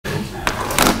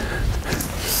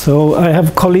So I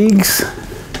have colleagues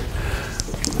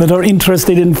that are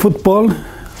interested in football,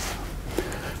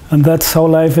 and that's how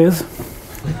life is.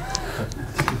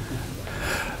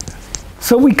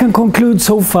 So we can conclude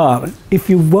so far, if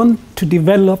you want to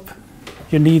develop,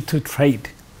 you need to trade.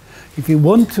 If you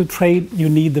want to trade, you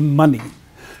need the money.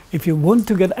 If you want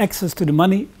to get access to the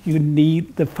money, you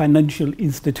need the financial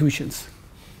institutions.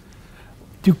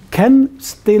 You can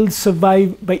still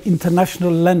survive by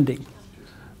international lending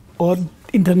or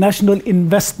international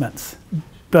investments,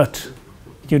 but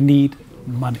you need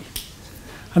money.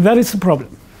 And that is the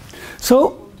problem.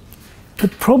 So the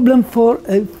problem for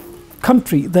a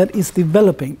country that is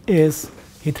developing is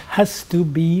it has to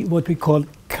be what we call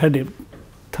credible,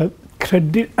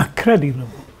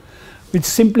 which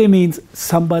simply means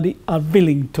somebody are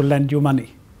willing to lend you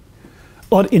money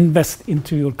or invest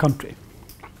into your country.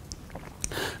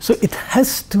 So it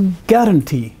has to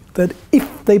guarantee that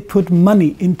if they put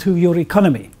money into your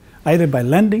economy, either by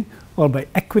lending or by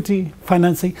equity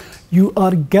financing, you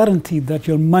are guaranteed that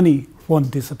your money won't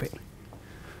disappear.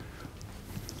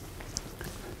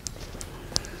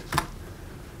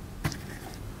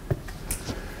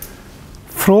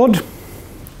 Fraud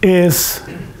is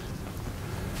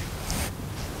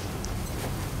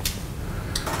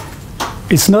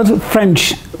it's not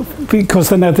French, because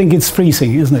then I think it's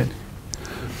freezing, isn't it?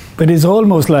 But it's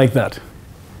almost like that.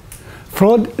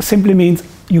 Fraud simply means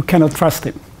you cannot trust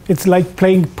him. It's like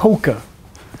playing poker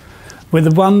with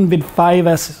the one with 5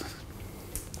 aces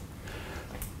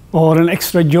or an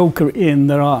extra joker in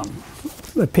their arm.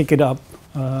 They pick it up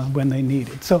when they need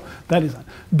it. So that is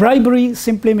bribery.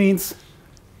 Simply means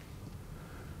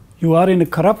you are in a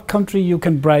corrupt country, you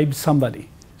can bribe somebody.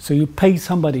 So you pay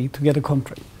somebody to get a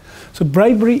contract. So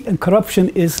bribery and corruption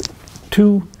is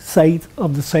two sides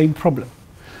of the same problem.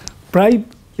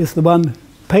 Bribe is the one who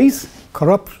pays,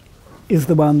 corrupt is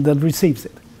the one that receives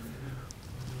it.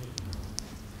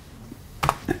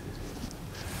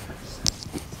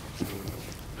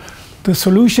 The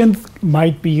solution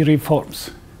might be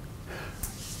reforms.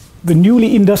 The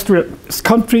newly industrialized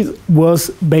country was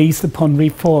based upon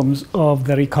reforms of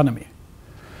their economy.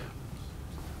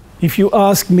 If you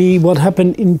ask me what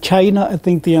happened in China, I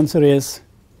think the answer is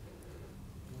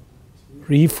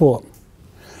reform.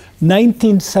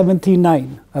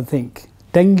 1979, I think,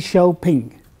 Deng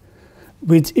Xiaoping,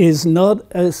 which is not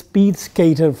a speed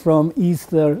skater from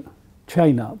Eastern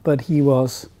China, but he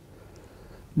was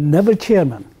never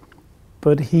chairman,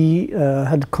 but he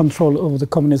had control over the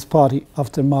Communist Party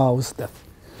after Mao's death.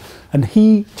 And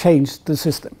he changed the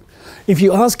system. If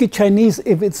you ask a Chinese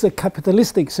if it's a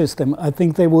capitalistic system, I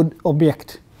think they would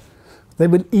object. They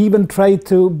would even try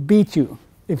to beat you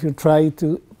if you try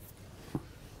to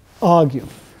argue.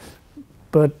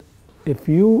 But if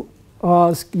you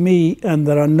ask me, and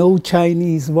there are no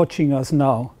Chinese watching us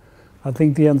now, I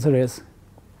think the answer is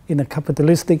in a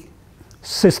capitalistic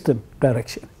system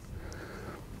direction.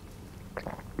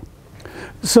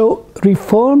 So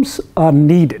reforms are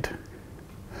needed.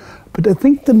 But I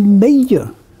think the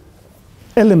major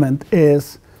element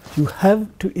is you have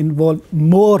to involve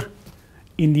more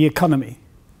in the economy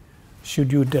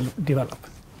should you develop.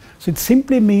 So it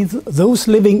simply means those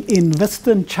living in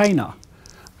Western China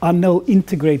are now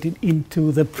integrated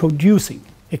into the producing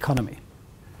economy.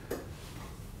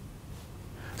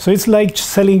 So it's like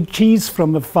selling cheese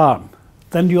from a farm.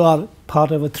 Then you are part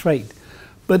of a trade.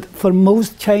 But for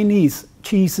most Chinese,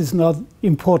 cheese is not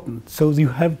important. So you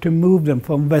have to move them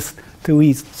from west to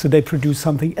east so they produce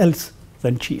something else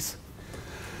than cheese.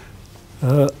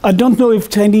 I don't know if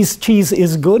Chinese cheese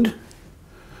is good,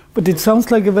 but it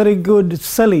sounds like a very good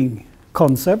selling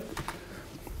concept.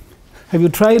 Have you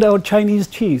tried our Chinese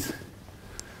cheese?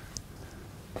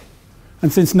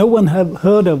 And since no one have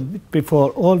heard of it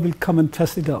before, all will come and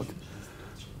test it out.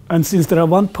 And since there are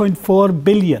 1.4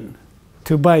 billion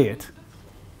to buy it,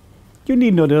 you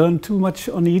need not earn too much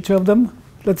on each of them.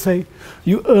 Let's say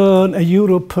you earn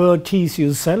 €1 per cheese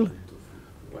you sell,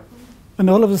 and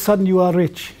all of a sudden you are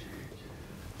rich.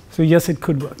 So yes, it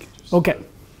could work. Okay.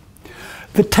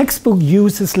 The textbook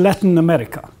uses Latin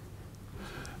America.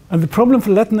 And the problem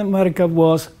for Latin America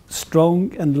was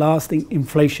strong and lasting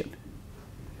inflation.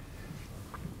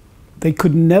 They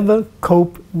could never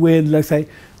cope with, let's say,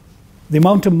 the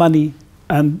amount of money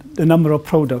and the number of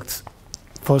products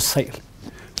for sale.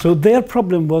 So their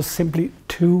problem was simply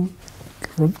too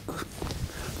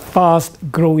fast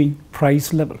growing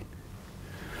price level.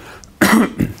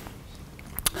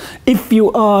 If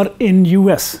you are in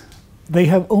US, they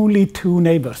have only 2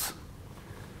 neighbors,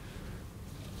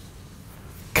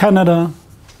 Canada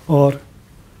or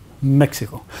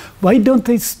Mexico. Why don't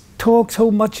they talk so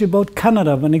much about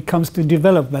Canada when it comes to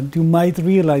development. You might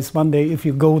realize one day if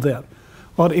you go there,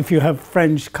 or if you have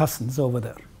French cousins over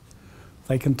there,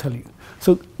 they can tell you.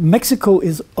 So Mexico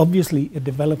is obviously a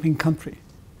developing country.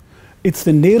 It's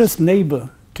the nearest neighbor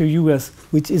to US,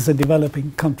 which is a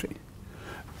developing country.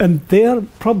 And their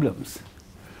problems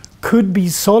could be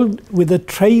solved with a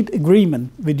trade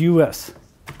agreement with US.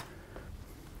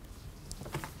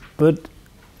 But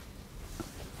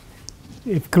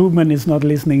if Krugman is not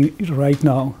listening right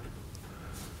now,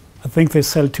 I think they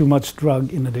sell too much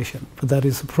drug in addition, but that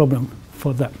is a problem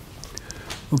for them.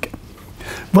 Okay.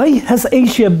 Why has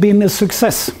Asia been a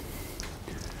success?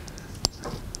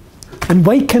 And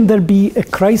why can there be a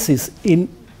crisis in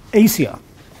Asia?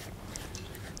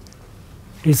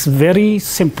 It's very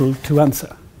simple to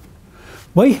answer.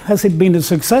 Why has it been a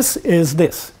success is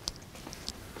this.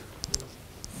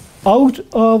 Out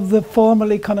of the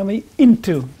formal economy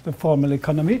into the formal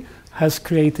economy has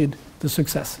created the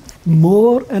success.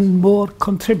 More and more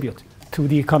contribute to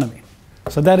the economy.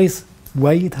 So that is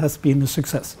why it has been a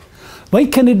success. Why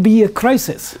can it be a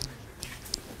crisis?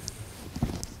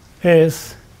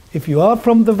 Is if you are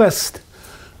from the West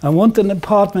and want an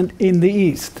apartment in the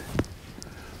East,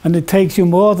 and it takes you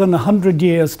more than 100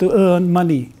 years to earn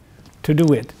money to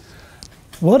do it,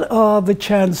 what are the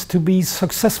chances to be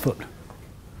successful?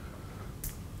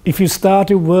 If you start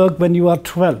to work when you are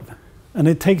 12 and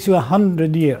it takes you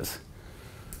 100 years,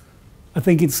 I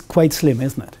think it's quite slim,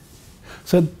 isn't it?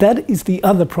 So that is the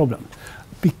other problem.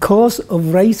 Because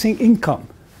of raising income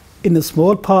in a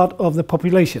small part of the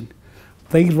population,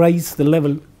 they raise the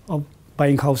level of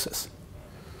buying houses.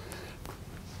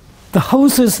 The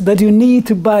houses that you need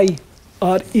to buy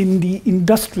are in the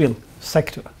industrial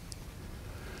sector.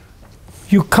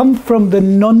 You come from the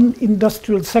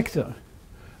non-industrial sector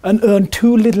and earn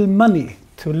too little money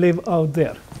to live out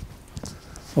there.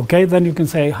 Okay, then you can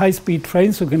say high-speed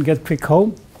trains, you can get quick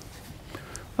home.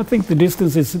 I think the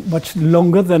distance is much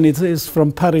longer than it is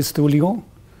from Paris to Lyon.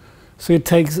 So it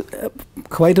takes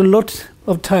quite a lot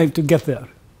of time to get there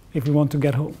if you want to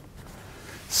get home.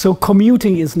 So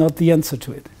commuting is not the answer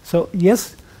to it. So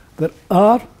yes, there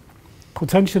are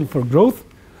potential for growth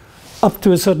up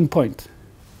to a certain point.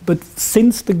 But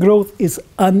since the growth is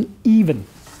uneven,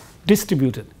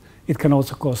 distributed, it can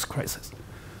also cause crisis.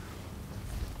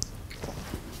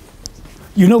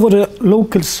 You know what a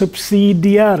local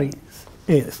subsidiary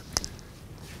is?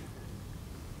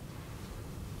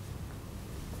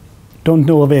 Don't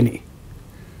know of any.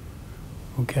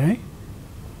 Okay?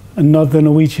 And not the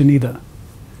Norwegian either.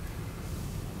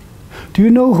 Do you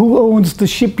know who owns the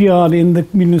shipyard in the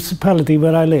municipality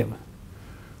where I live?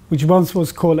 Which once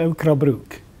was called Aukra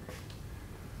Bruk.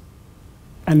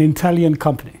 An Italian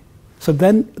company. So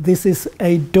then this is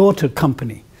a daughter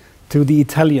company to the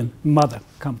Italian mother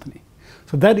company.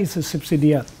 So that is a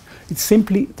subsidiary. It's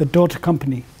simply the daughter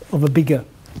company of a bigger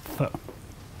firm.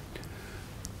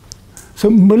 So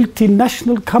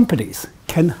multinational companies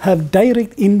can have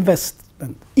direct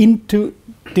investment into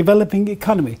developing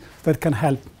economy that can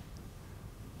help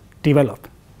develop.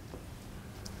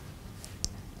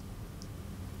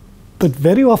 But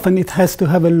very often it has to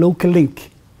have a local link.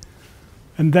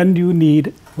 And then you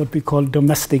need what we call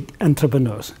domestic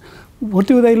entrepreneurs. What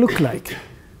do they look like?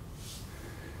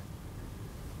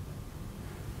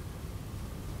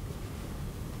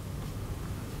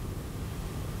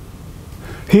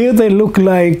 Here they look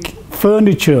like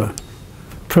furniture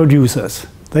producers.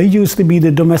 They used to be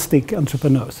the domestic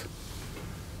entrepreneurs.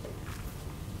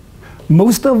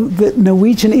 Most of the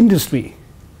Norwegian industry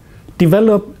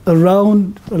developed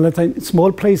around, let's say,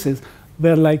 small places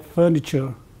where like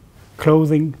furniture,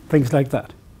 clothing, things like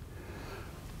that.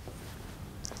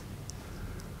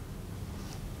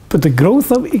 But the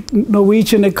growth of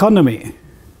Norwegian economy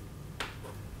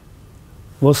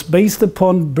was based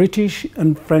upon British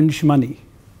and French money.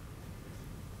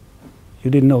 You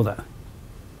didn't know that.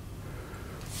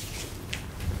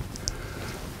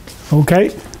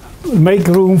 Okay, make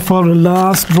room for the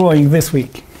last drawing this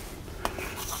week.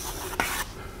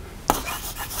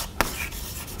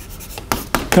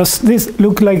 Does this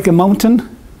look like a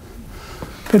mountain?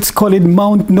 Let's call it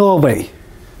Mount Norway.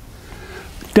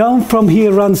 Down from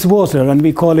here runs water, and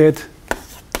we call it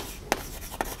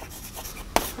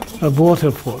a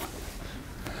waterfall.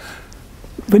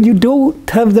 When you don't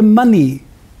have the money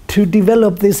to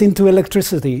develop this into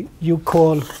electricity, you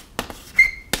call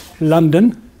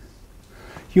London.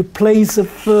 You place a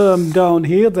firm down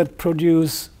here that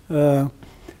produces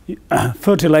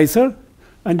fertilizer,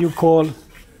 and you call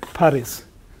Paris.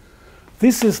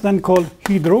 This is then called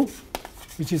Hydro,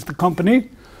 which is the company,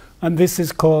 and this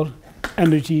is called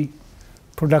energy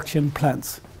production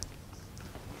plants.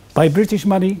 by British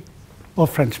money or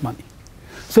French money.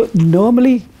 So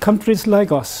normally countries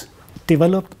like us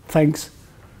developed thanks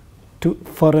to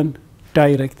foreign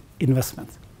direct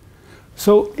investments.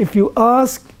 So if you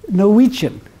ask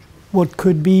Norwegian what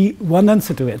could be one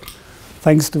answer to it,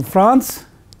 thanks to France,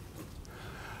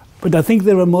 but I think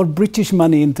there were more British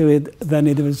money into it than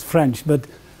it was French. But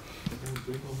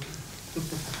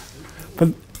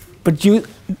you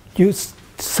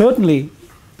certainly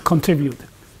contribute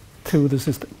to the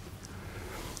system.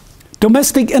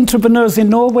 Domestic entrepreneurs in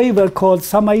Norway were called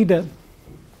sameide.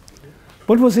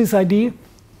 What was his idea?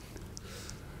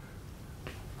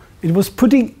 It was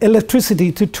putting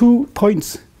electricity to 2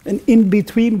 points, and in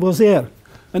between was air.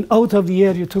 And out of the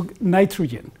air you took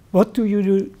nitrogen. What do you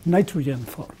do nitrogen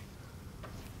for?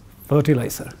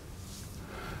 Fertilizer.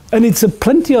 And it's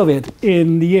plenty of it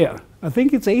in the air. I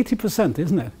think it's 80%,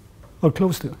 isn't it? Or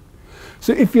close to.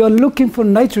 So if you are looking for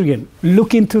nitrogen,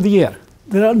 look into the air.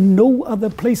 There are no other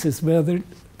places where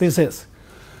this is.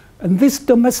 And this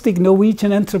domestic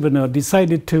Norwegian entrepreneur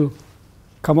decided to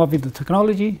come up with a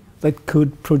technology that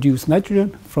could produce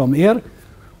nitrogen from air.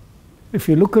 If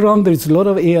you look around, there's a lot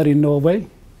of air in Norway.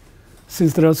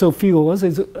 Since there are so few of us,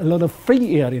 there's a lot of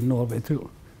free air in Norway too.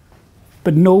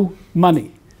 But no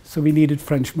money, so we needed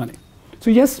French money.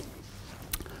 So yes,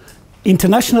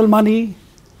 international money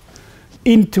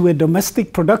into a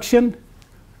domestic production,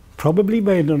 probably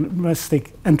by a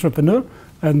domestic entrepreneur,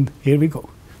 and here we go.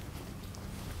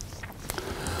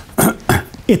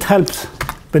 It helps,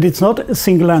 but it's not a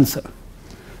single answer.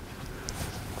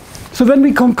 So then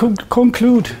we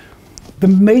conclude the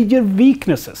major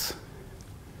weaknesses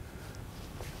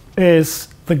is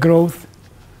the growth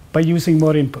by using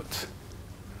more inputs.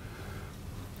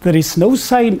 There is no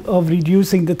sign of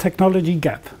reducing the technology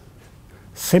gap,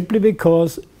 simply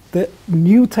because the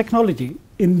new technology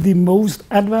in the most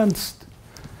advanced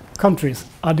countries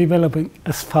are developing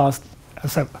as fast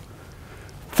as ever.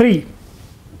 3,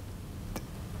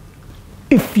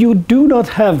 if you do not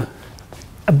have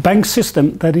a bank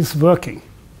system that is working,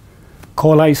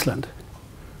 call Iceland,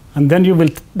 and then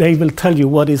they will tell you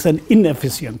what is an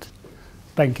inefficient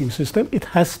banking system. It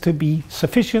has to be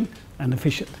sufficient and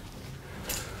efficient.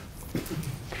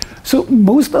 So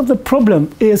most of the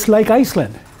problem is like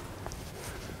Iceland.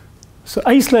 So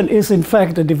Iceland is in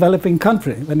fact a developing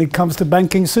country when it comes to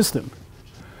banking system.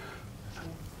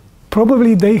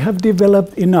 Probably they have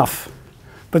developed enough,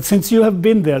 but since you have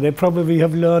been there, they probably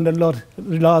have learned a lot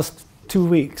the last 2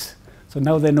 weeks. So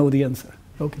now they know the answer.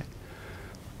 Okay.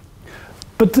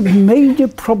 But the major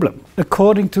problem,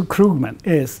 according to Krugman,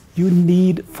 is you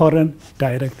need foreign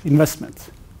direct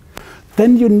investments.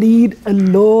 Then you need a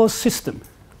law system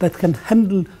that can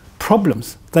handle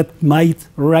problems that might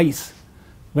rise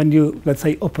when you, let's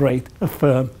say, operate a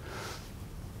firm.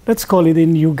 Let's call it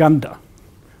in Uganda.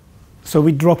 So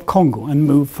we drop Congo and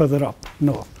move further up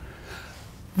north.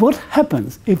 What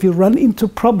happens if you run into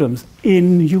problems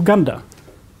in Uganda?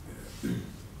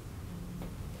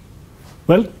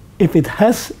 Well, if it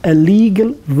has a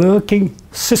legal working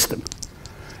system,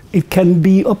 it can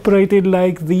be operated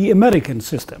like the American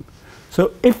system.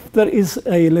 So if there is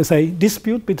a, let's say,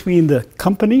 dispute between the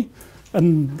company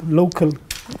and local,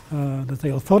 let's say,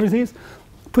 authorities,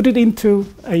 put it into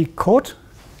a court,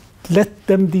 let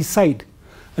them decide,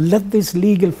 and let this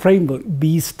legal framework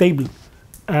be stable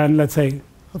and, let's say,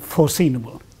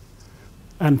 foreseeable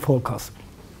and forecastable.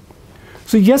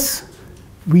 So yes,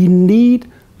 we need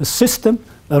a system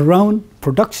around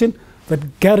production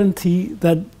that guarantee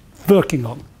that working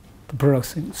on the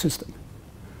production system.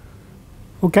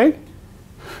 Okay?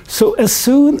 So as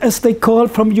soon as they call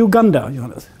from Uganda,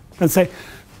 Jonas, and say,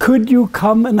 could you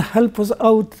come and help us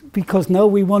out, because now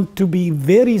we want to be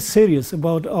very serious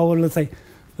about our, let's say,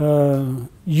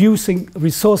 using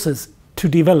resources to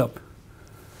develop.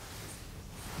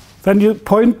 Then you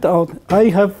point out, I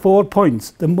have 4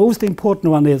 points. The most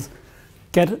important one is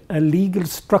get a legal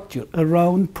structure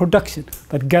around production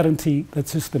that guarantee that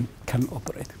system can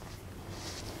operate.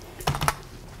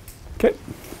 Okay.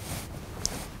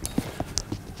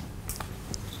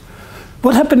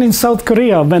 What happened in South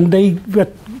Korea when they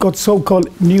got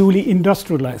so-called newly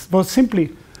industrialized was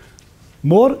simply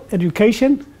more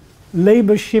education,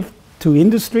 labor shift to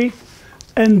industry,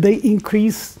 and they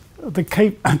increase the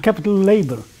capital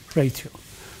labor ratio.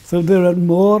 So there are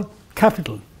more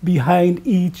capital behind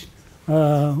each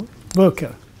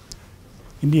worker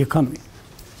in the economy.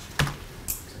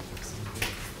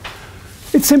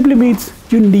 It simply means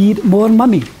you need more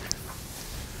money.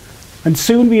 And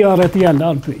soon we are at the end,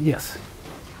 aren't we? Yes.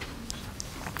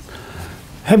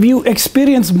 Have you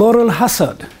experienced moral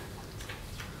hazard?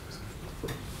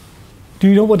 Do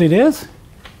you know what it is?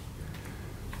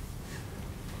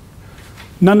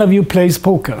 None of you plays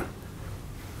poker?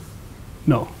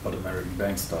 No. But American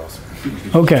bank stars.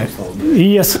 Okay.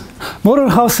 Yes. Moral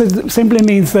hazard simply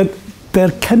means that there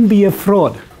can be a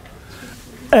fraud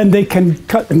and they can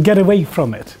cut and get away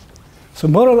from it. So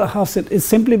moral hazard is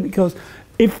simply because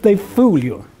if they fool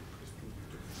you,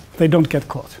 they don't get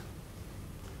caught.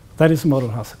 That is moral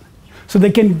hazard. So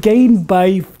they can gain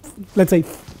by, let's say,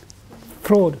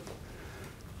 fraud.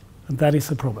 And that is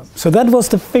the problem. So that was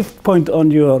the 5th point on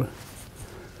your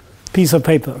piece of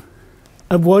paper.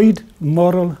 Avoid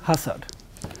moral hazard.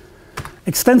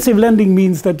 Extensive lending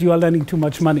means that you are lending too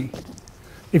much money.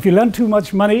 If you lend too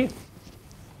much money,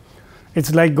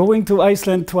 it's like going to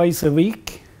Iceland twice a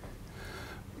week.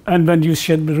 And when you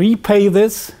should repay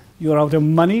this, you're out of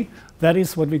money. That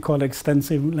is what we call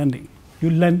extensive lending. You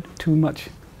lend too much.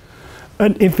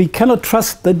 And if we cannot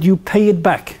trust that you pay it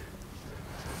back,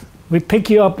 we pick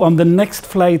you up on the next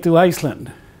flight to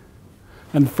Iceland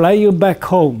and fly you back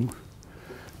home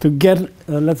to get,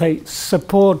 let's say,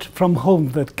 support from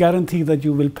home that guarantee that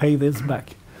you will pay this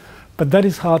back. But that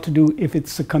is hard to do if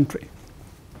it's a country.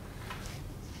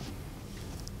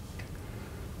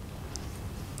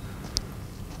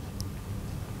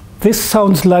 This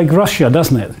sounds like Russia,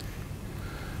 doesn't it?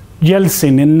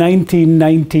 Yeltsin in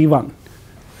 1991.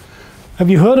 Have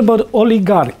you heard about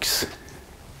oligarchs?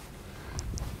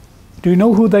 Do you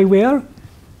know who they were?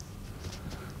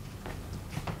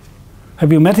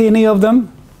 Have you met any of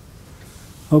them?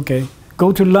 Okay.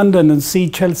 Go to London and see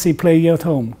Chelsea play at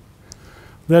home.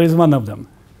 There is one of them,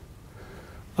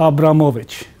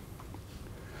 Abramovich.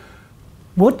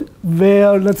 What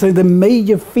were, let's say, the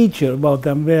major feature about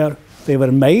them were they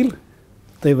were male,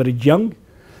 they were young,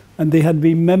 and they had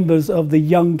been members of the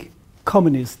young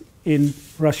communists in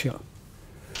Russia.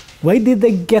 Why did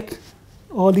they get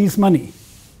all this money?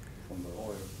 From the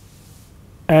oil.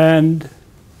 And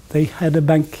they had a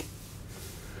bank.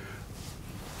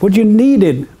 What you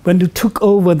needed when you took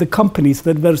over the companies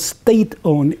that were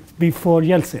state-owned before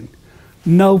Yeltsin,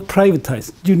 now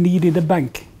privatized, you needed a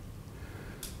bank.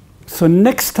 So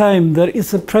next time there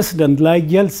is a president like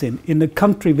Yeltsin in a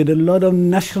country with a lot of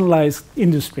nationalized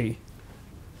industry,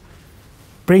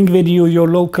 bring with you your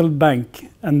local bank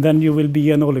and then you will be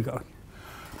an oligarch.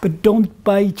 But don't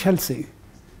buy Chelsea.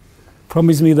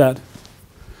 Promise me that.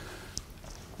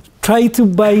 Try to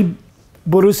buy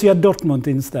Borussia Dortmund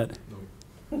instead.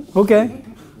 No. Okay.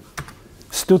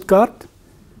 Stuttgart.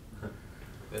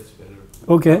 That's better.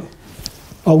 Okay.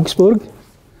 Augsburg.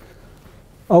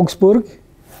 Augsburg.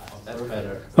 That's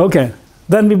better. Okay.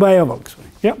 Then we buy Augsburg.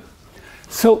 Yeah.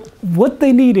 So what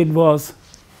they needed was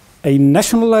a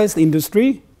nationalized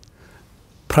industry,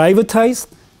 privatized.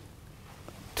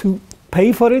 To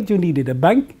pay for it, you needed a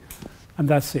bank, and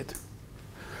that's it.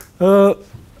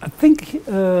 I think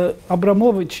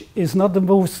Abramovich is not the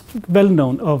most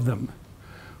well-known of them.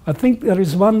 I think there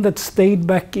is one that stayed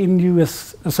back in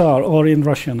USSR or in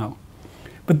Russia now.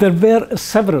 But there were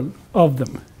several of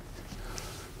them.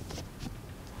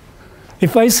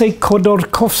 If I say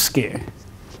Khodorkovsky,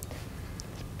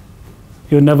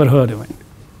 you never heard of him.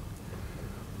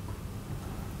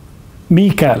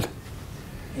 Mikael.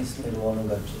 He's the one who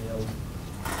got jailed.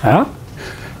 Huh?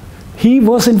 He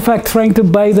was in fact trying to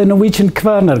buy the Norwegian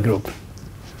Kværner Group.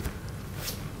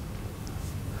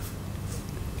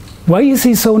 Why is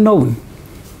he so known?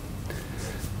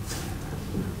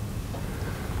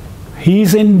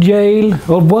 He's in jail,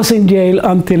 or was in jail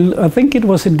until, I think it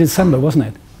was in December, wasn't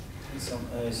it? He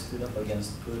stood up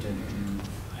against Putin and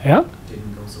Yeah.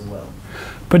 didn't go so well.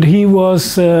 But he was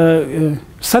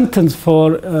sentenced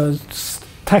for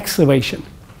tax evasion.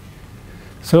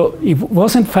 So he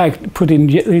was in fact put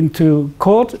into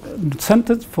court,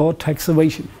 sentenced for tax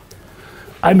evasion.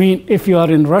 I mean, if you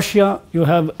are in Russia, you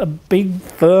have a big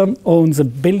firm, owns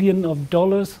 $1 billion.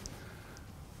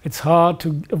 It's hard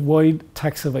to avoid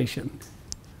tax evasion.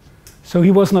 So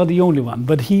he was not the only one,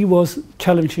 but he was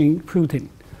challenging Putin.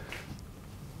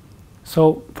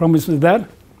 So promise me that.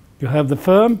 You have the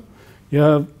firm, you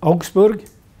have Augsburg.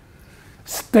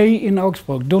 Stay in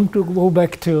Augsburg. Don't go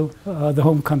back to the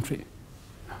home country.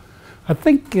 I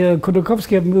think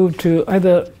Khodorkovsky have moved to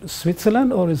either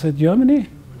Switzerland or is it Germany?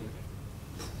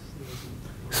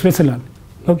 Switzerland.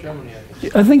 Okay. Germany, I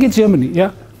think. I think it's Germany,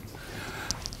 yeah.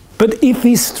 But if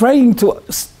he's trying to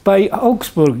buy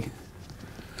Augsburg,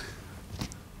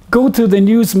 go to the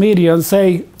news media and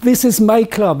say, this is my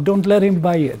club, don't let him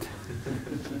buy it.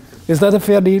 Is that a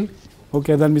fair deal?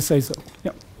 Okay, then we say so.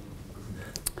 Yeah.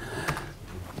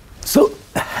 So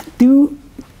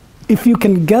if you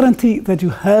can guarantee that you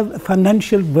have a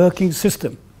financial working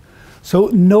system, so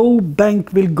no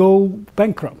bank will go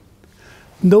bankrupt,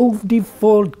 no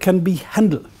default can be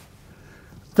handled,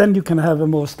 then you can have a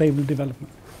more stable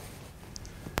development.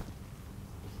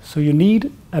 So you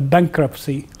need a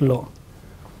bankruptcy law.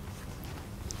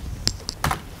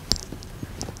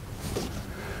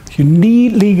 You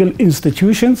need legal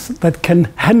institutions that can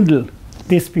handle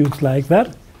disputes like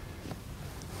that.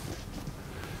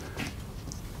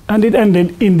 And it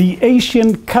ended in the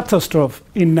Asian catastrophe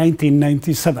in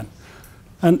 1997.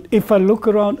 And if I look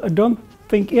around, I don't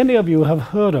think any of you have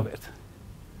heard of it.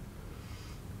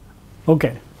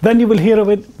 Okay, then you will hear of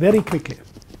it very quickly.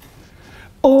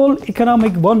 All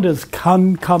economic wonders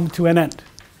can come to an end.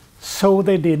 So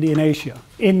they did in Asia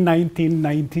in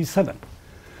 1997.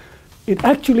 It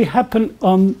actually happened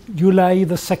on July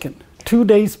the 2nd, 2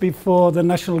 days before the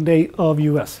National Day of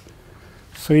US.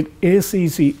 So it is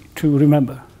easy to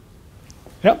remember.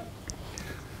 Yeah.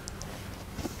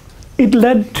 It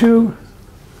led to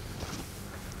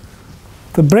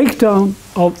the breakdown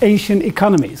of Asian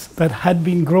economies that had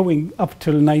been growing up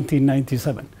till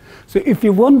 1997. So if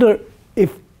you wonder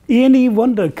if any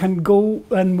wonder can go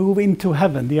and move into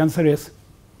heaven, the answer is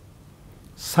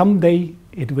someday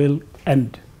it will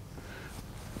end.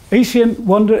 Asian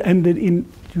wonder ended in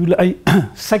July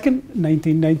 2nd,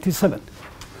 1997.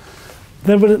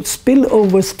 There were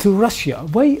spillovers to Russia.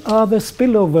 Why are there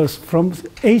spillovers from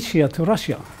Asia to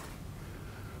Russia?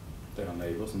 They are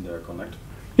neighbors and they are connected.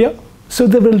 Yeah, so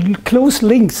there were close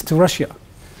links to Russia.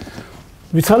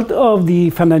 Result of the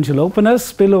financial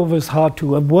openness, spillovers hard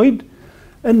to avoid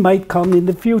and might come in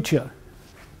the future.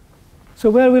 So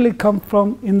where will it come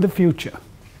from in the future?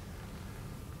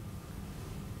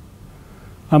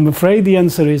 I'm afraid the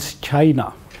answer is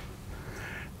China.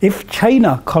 If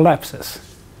China collapses,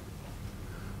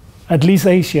 at least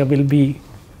Asia will be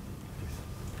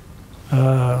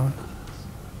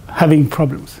having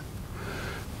problems.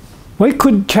 Why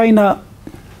could China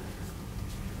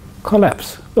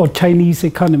collapse, or Chinese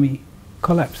economy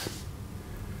collapse?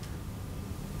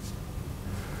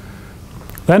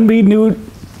 Then we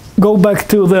go back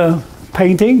to the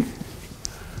painting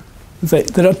and say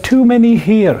there are too many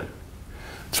here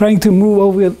trying to move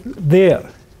over there.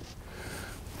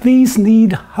 These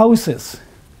need houses.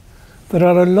 There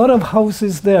are a lot of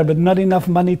houses there, but not enough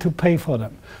money to pay for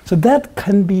them. So that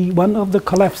can be one of the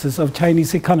collapses of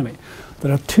Chinese economy.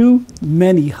 There are too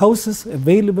many houses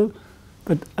available,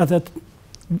 but at a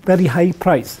very high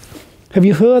price. Have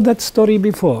you heard that story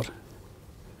before?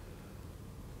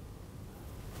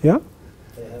 Yeah?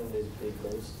 They have these big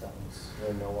ghost towns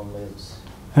where no one lives.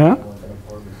 Yeah? No one can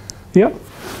afford it. Yeah.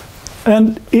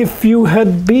 And if you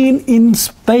had been in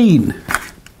Spain,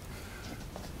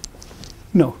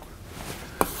 no.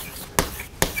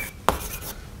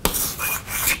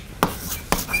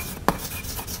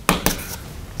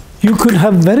 You could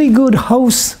have very good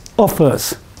house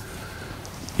offers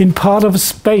in part of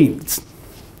Spain.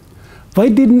 Why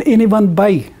didn't anyone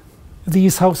buy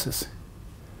these houses?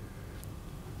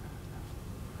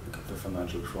 The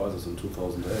financial crisis in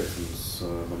 2008 is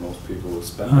when most people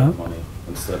spend that money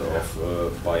instead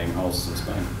of buying houses in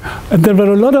Spain. And there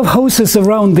were a lot of houses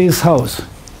around this house,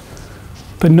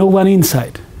 but no one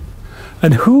inside.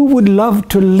 And who would love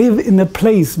to live in a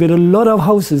place with a lot of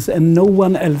houses and no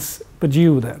one else but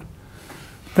you there?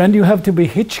 Then you have to be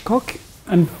Hitchcock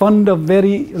and fond of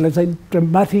very, let's say,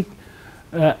 dramatic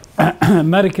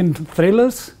American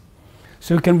thrillers.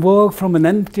 So you can walk from an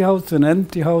empty house to an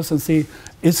empty house and see,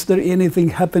 is there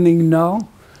anything happening now?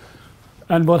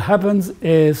 And what happens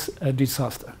is a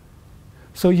disaster.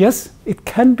 So yes, it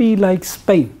can be like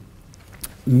Spain.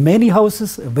 Many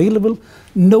houses available,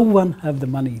 no one have the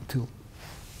money to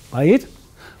buy it.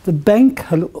 The bank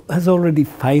has already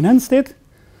financed it.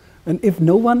 And if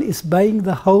no one is buying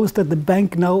the house that the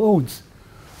bank now owns,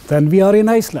 then we are in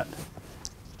Iceland.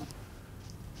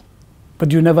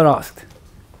 But you never asked.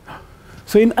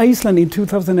 So in Iceland in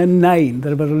 2009,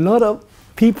 there were a lot of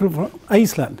people from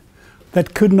Iceland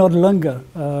that could no longer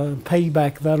pay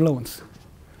back their loans.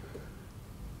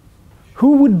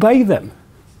 Who would buy them?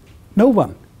 No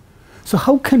one. So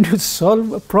how can you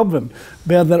solve a problem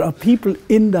where there are people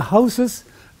in the houses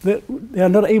that they are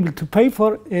not able to pay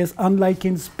for? Is unlike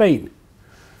in Spain.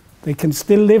 They can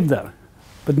still live there,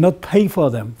 but not pay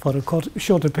for them for a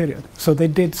shorter period. So they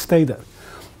did stay there.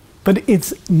 But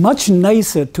it's much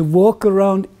nicer to walk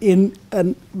around in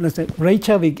an, let's say,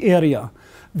 Reykjavik area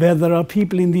where there are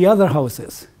people in the other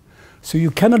houses. So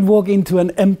you cannot walk into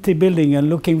an empty building and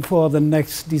looking for the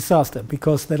next disaster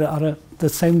because there are the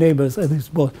same neighbors as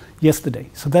it was yesterday.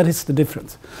 So that is the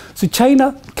difference. So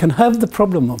China can have the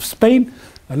problem of Spain.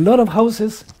 A lot of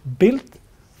houses built,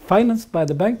 financed by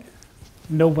the bank,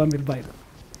 no one will buy them.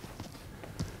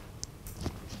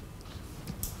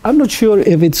 I'm not sure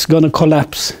if it's going to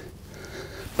collapse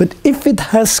But if it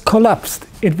has collapsed,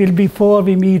 it will be before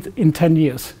we meet in 10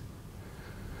 years.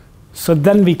 So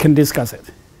then we can discuss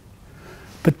it.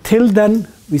 But till then,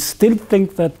 we still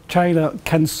think that China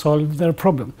can solve their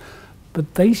problem.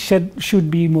 But they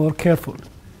should be more careful.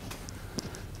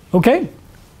 Okay?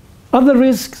 Other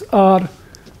risks are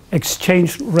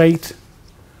exchange rate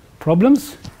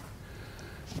problems,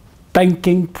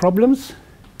 banking problems,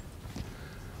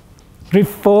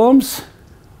 reforms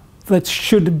that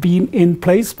should have been in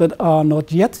place but are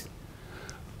not yet,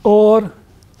 or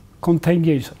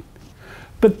contagion.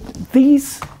 But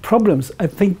these problems, I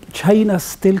think China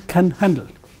still can handle.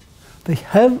 They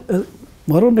have a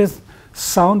more or less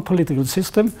sound political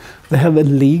system. They have a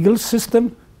legal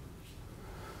system.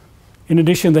 In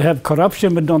addition, they have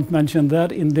corruption, but don't mention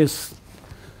that in this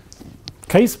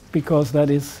case because that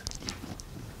is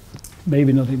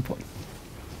maybe not important.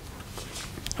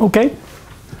 Okay?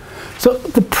 So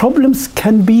the problems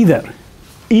can be there,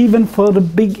 even for the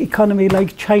big economy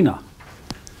like China.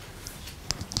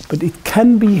 But it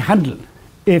can be handled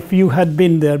if you had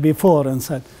been there before and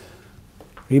said,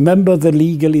 remember the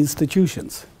legal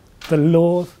institutions. The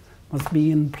laws must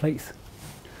be in place.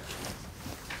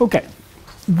 Okay.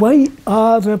 Why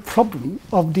are the problem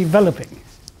of developing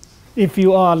if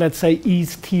you are, let's say,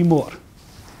 East Timor?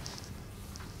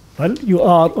 Well, you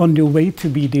are on your way to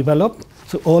be developed,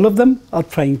 so all of them are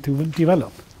trying to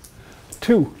develop.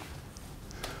 2,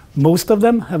 most of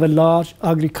them have a large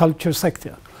agriculture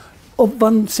sector of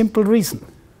one simple reason.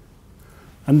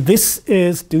 And this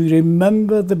is, do you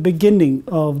remember the beginning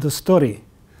of the story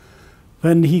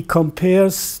when he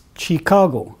compares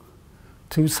Chicago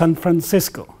to San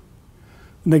Francisco?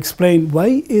 And explain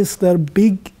why is there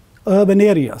big urban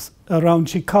areas around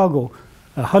Chicago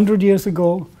 100 years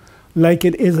ago, like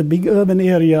it is a big urban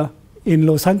area in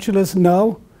Los Angeles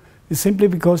now, is simply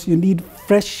because you need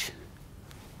fresh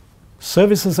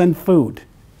services and food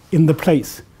in the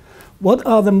place. What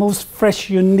are the most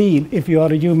fresh you need if you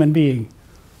are a human being?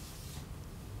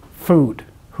 Food.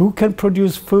 Who can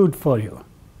produce food for you?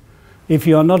 If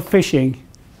you are not fishing,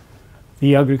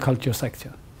 the agriculture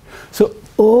sector. So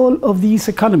all of these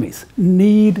economies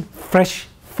need fresh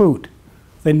food.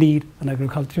 They need an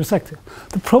agriculture sector.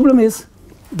 The problem is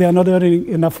they are not earning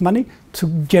enough money to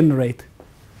generate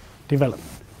development.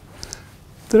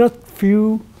 There are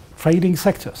few trading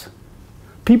sectors.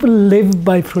 People live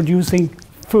by producing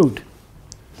food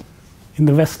in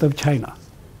the west of China.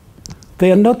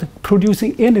 They are not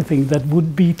producing anything that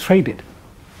would be traded.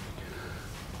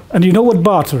 And you know what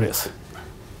barter is?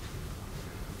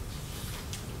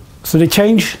 So they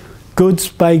change goods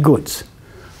by goods,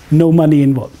 no money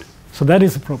involved. So that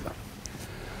is a problem.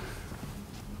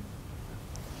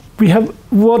 We have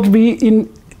what we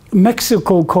in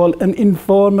Mexico call an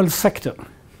informal sector.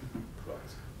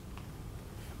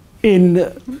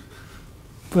 In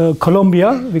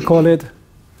Colombia, we call it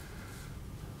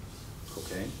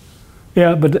cocaine.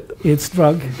 Yeah, but it's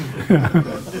drug.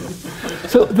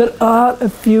 So there are a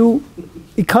few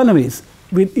economies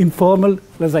with informal,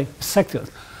 let's say, sectors.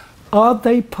 Are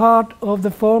they part of the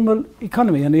formal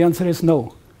economy? And the answer is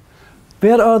no.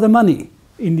 Where are the money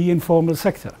in the informal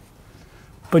sector?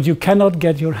 But you cannot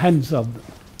get your hands on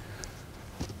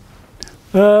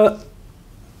them.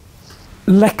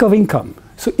 Lack of income.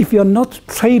 So if you're not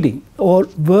trading or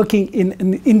working in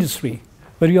an industry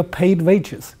where you're paid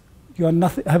wages, you are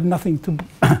have nothing to,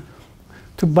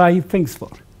 to buy things for.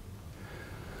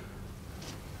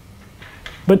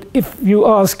 But if you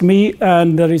ask me,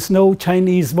 and there is no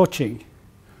Chinese watching,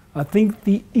 I think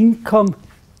the income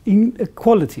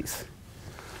inequalities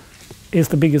is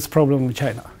the biggest problem with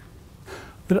China.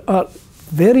 There are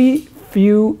very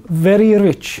few very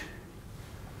rich,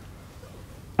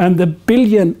 and the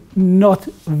billion not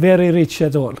very rich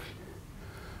at all.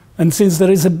 And since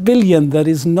there is a billion that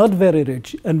is not very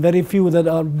rich and very few that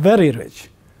are very rich,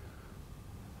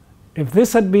 if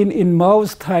this had been in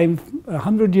Mao's time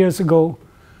 100 years ago,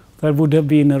 there would have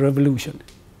been a revolution.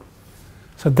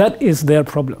 So that is their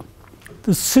problem.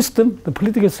 The system, the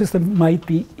political system, might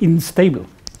be unstable.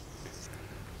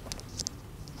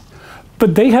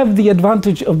 But they have the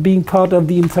advantage of being part of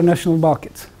the international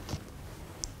markets.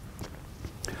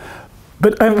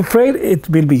 But I'm afraid it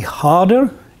will be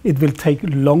harder, it will take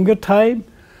longer time,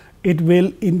 it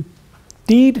will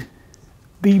indeed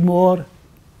be more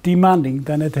demanding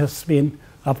than it has been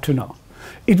up to now.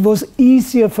 It was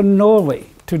easier for Norway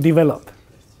to develop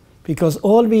because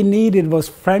all we needed was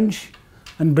French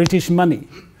and British money.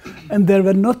 And there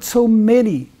were not so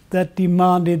many that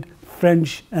demanded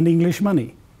French and English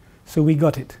money. So we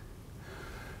got it.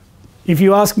 If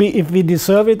you ask me if we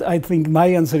deserve it, I think my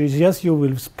answer is yes. You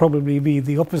will probably be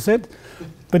the opposite.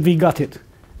 But we got it.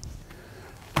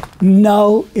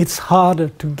 Now it's harder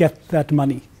to get that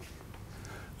money.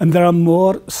 And there are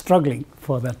more struggling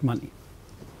for that money.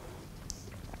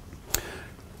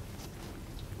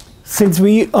 Since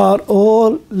we are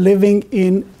all living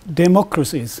in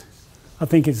democracies, I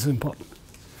think it's important.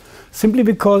 Simply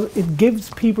because it gives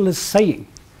people a saying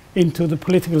into the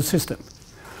political system.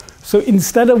 So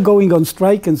instead of going on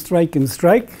strike and strike and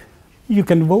strike, you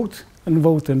can vote and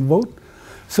vote and vote.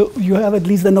 So you have at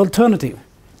least an alternative.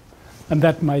 And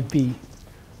that might be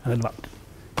an advantage.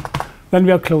 Then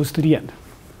we are close to the end.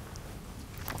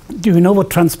 Do you know what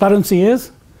transparency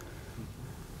is?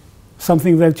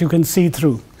 Something that you can see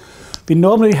through. We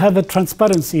normally have a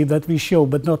transparency that we show,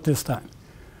 but not this time.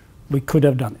 We could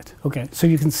have done it. Okay, so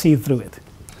you can see through it.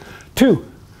 2,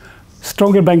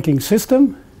 stronger banking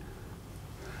system,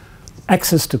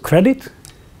 access to credit,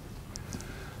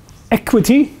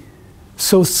 equity,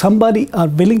 so somebody are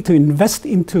willing to invest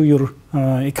into your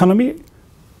economy,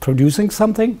 producing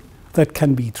something that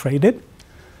can be traded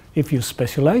if you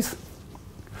specialize.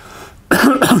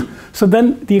 So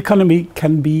then the economy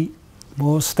can be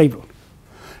more stable.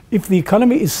 If the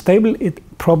economy is stable, it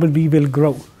probably will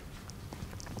grow.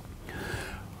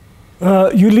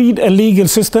 You lead a legal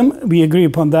system, we agree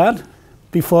upon that,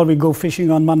 before we go fishing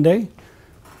on Monday.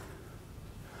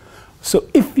 So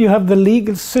if you have the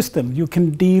legal system, you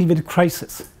can deal with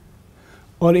crisis.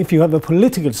 Or if you have a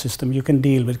political system, you can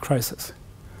deal with crisis.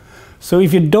 So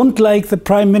if you don't like the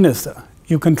prime minister,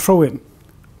 you can throw him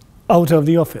out of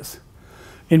the office.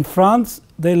 In France,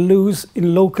 they lose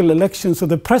in local elections, so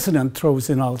the president throws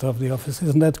him out of the office.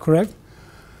 Isn't that correct?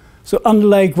 So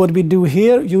unlike what we do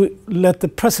here, you let the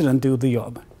president do the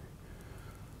job.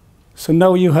 So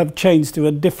now you have changed to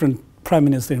a different prime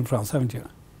minister in France, haven't you?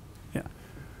 Yeah.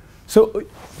 So,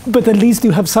 but at least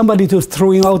you have somebody to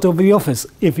throw him out of the office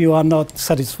if you are not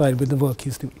satisfied with the work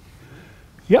he's doing.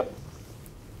 Yep.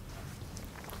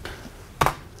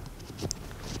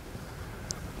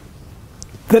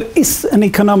 There is an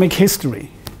economic history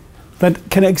that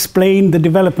can explain the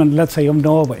development, let's say, of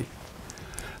Norway.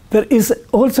 There is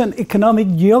also an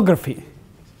economic geography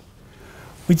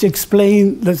which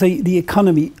explains, let's say, the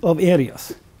economy of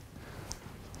areas.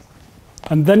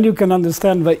 And then you can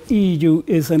understand why EU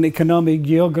is an economic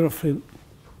geography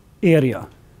area,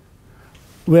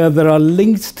 where there are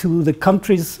links to the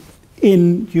countries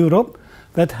in Europe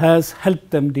that has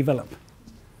helped them develop.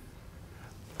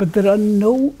 But there are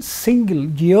no single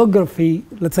geography,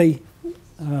 let's say,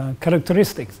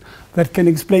 characteristics that can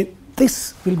explain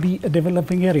this will be a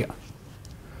developing area.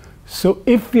 So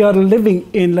if we are living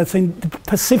in, let's say, the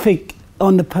Pacific,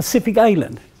 on the Pacific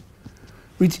island,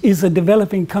 which is a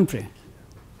developing country,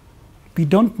 we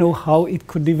don't know how it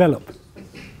could develop.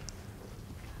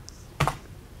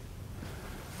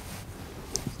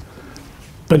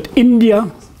 But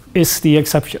India is the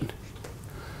exception.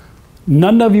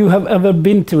 None of you have ever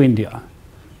been to India.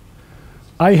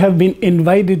 I have been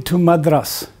invited to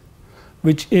Madras,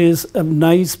 which is a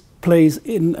nice place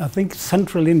in, I think,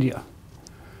 central India.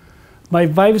 My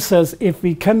wife says if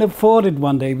we can afford it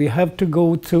one day, we have to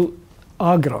go to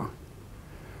Agra.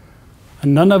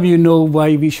 And none of you know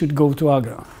why we should go to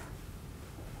Agra.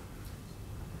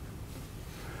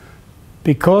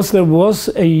 Because there was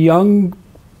a young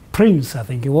prince, I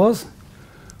think it was,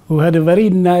 who had a very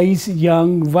nice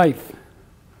young wife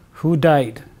who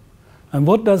died. And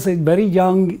what does a very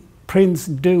young prince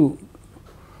do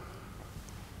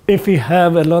if he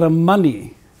have a lot of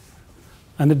money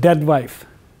and a dead wife?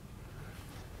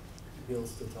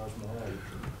 Builds the Taj Mahal.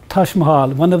 Taj Mahal,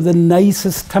 one of the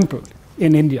nicest temples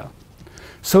in India.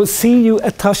 So see you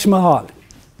at Taj Mahal.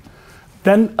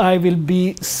 Then I will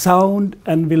be sound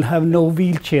and will have no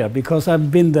wheelchair because I've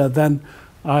been there. Then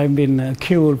I've been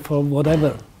cured for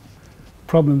whatever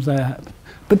problems I have.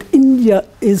 But India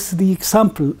is the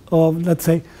example of, let's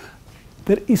say,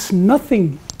 there is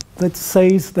nothing that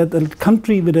says that a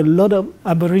country with a lot of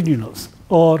aboriginals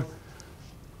or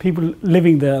people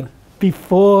living there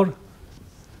before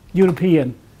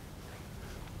European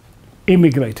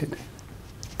immigrated,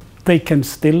 they can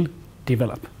still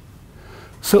develop.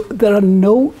 So there are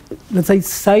no, let's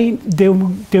say,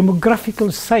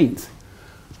 demographical signs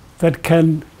that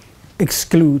can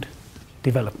exclude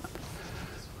development.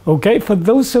 Okay, for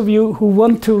those of you who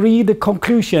want to read the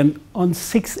conclusion on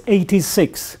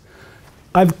 686,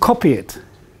 I've copied it.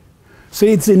 So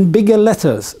it's in bigger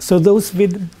letters, so those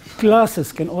with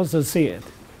glasses can also see it.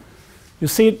 You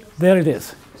see it? There it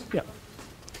is. Yeah.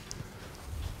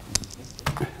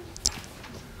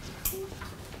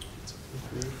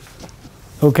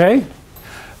 Okay?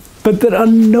 But there are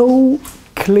no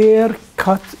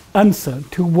clear-cut answer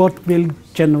to what will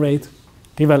generate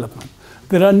development.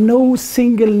 There are no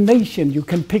single nation you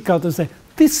can pick out and say,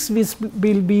 this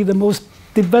will be the most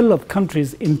developed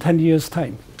countries in 10 years'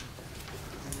 time.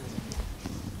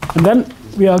 And then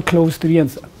we are close to the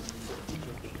answer.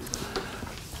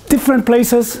 Different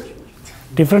places,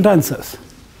 different answers.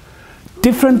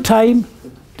 Different time,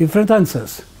 different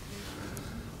answers.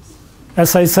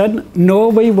 As I said,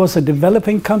 Norway was a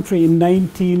developing country in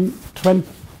 11,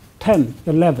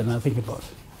 I think it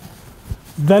was.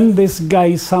 Then this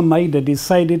guy, Sameide,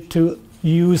 decided to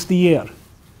use the air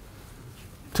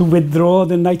to withdraw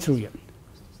the nitrogen.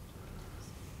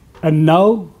 And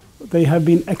now they have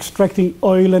been extracting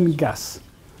oil and gas.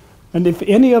 And if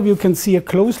any of you can see a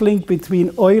close link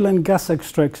between oil and gas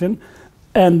extraction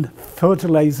and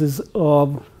fertilizers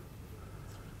of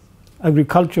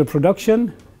agriculture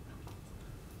production,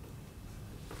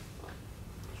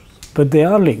 but they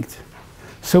are linked.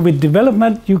 So with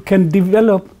development, you can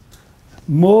develop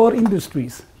more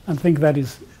industries, and think that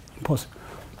is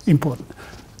important.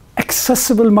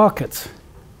 Accessible markets.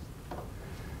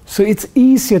 So it's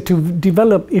easier to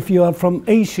develop if you are from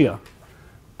Asia,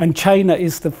 and China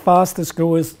is the fastest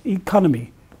growing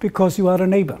economy, because you are a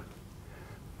neighbor.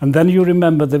 And then you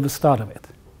remember the start of it.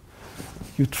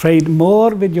 You trade more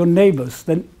with your neighbors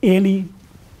than any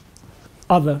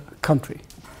other country.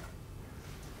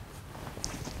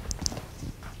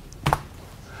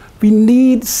 We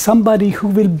need somebody who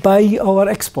will buy our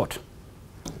export.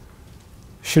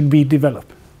 Should be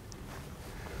developed.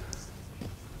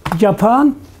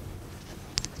 Japan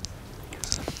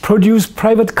produced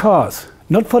private cars,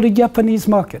 not for the Japanese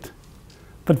market,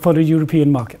 but for the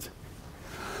European market.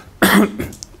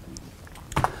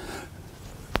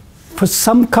 For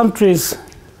some countries,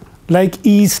 like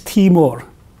East Timor,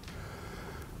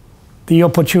 the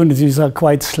opportunities are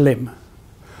quite slim.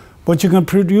 What you can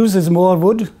produce is more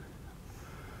wood,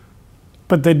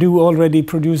 but they do already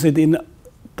produce it in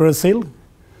Brazil,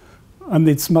 and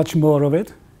it's much more of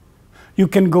it. You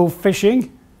can go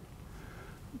fishing,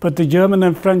 but the German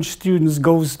and French students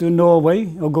go to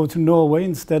Norway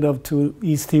instead of to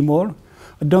East Timor.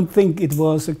 I don't think it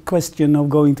was a question of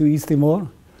going to East Timor,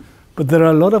 but there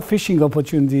are a lot of fishing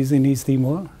opportunities in East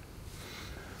Timor.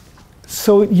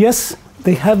 So yes,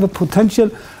 they have a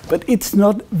potential, but it's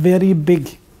not very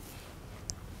big.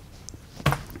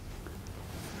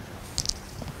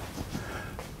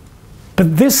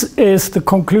 But this is the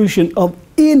conclusion of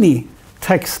any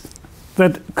text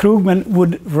that Krugman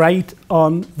would write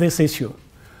on this issue.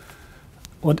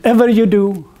 Whatever you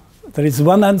do, there is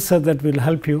one answer that will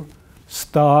help you: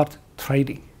 start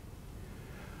trading.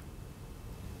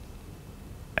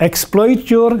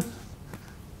 Exploit your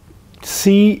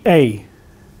CA,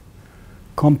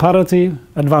 comparative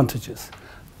advantages.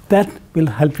 That will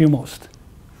help you most.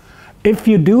 If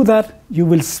you do that, you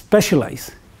will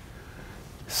specialize.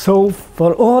 So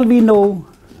for all we know,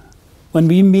 when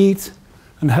we meet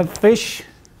and have fish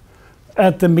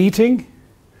at the meeting,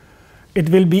 it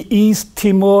will be East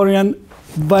Timorian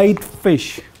white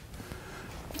fish,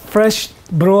 fresh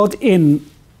brought in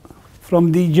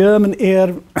from the German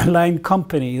airline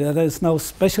company that is now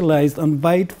specialized on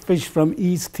white fish from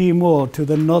East Timor to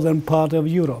the northern part of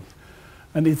Europe.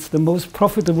 And it's the most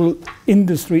profitable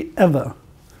industry ever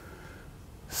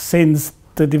since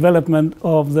the development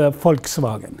of the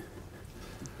Volkswagen.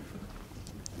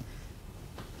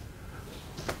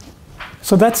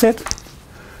 So that's it.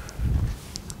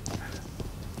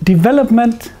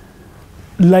 Development,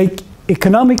 like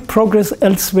economic progress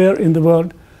elsewhere in the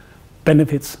world,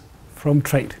 benefits from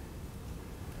trade.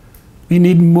 We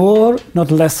need more,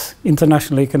 not less,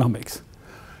 international economics.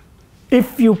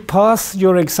 If you pass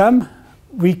your exam,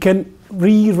 we can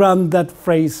rerun that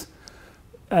phrase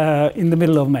in the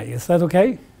middle of May. Is that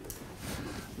okay?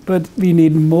 But we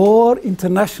need more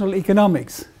international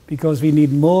economics because we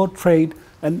need more trade,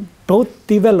 and both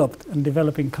developed and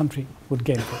developing countries would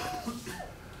gain from it.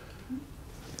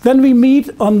 Then we meet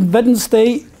on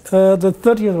Wednesday, the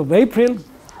 30th of April,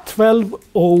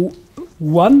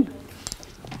 12:01,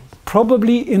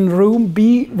 probably in room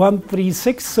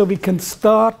B136, so we can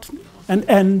start and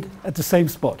end at the same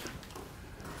spot.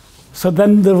 So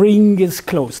then the ring is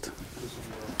closed.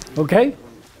 Okay?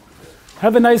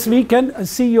 Have a nice weekend. I'll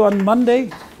see you on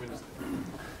Monday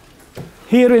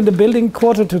here in the building,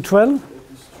 11:45.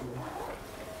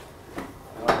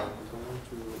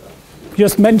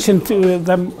 Just mention to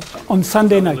them on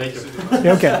Sunday night.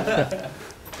 Okay.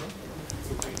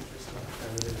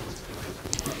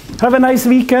 Have a nice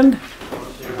weekend.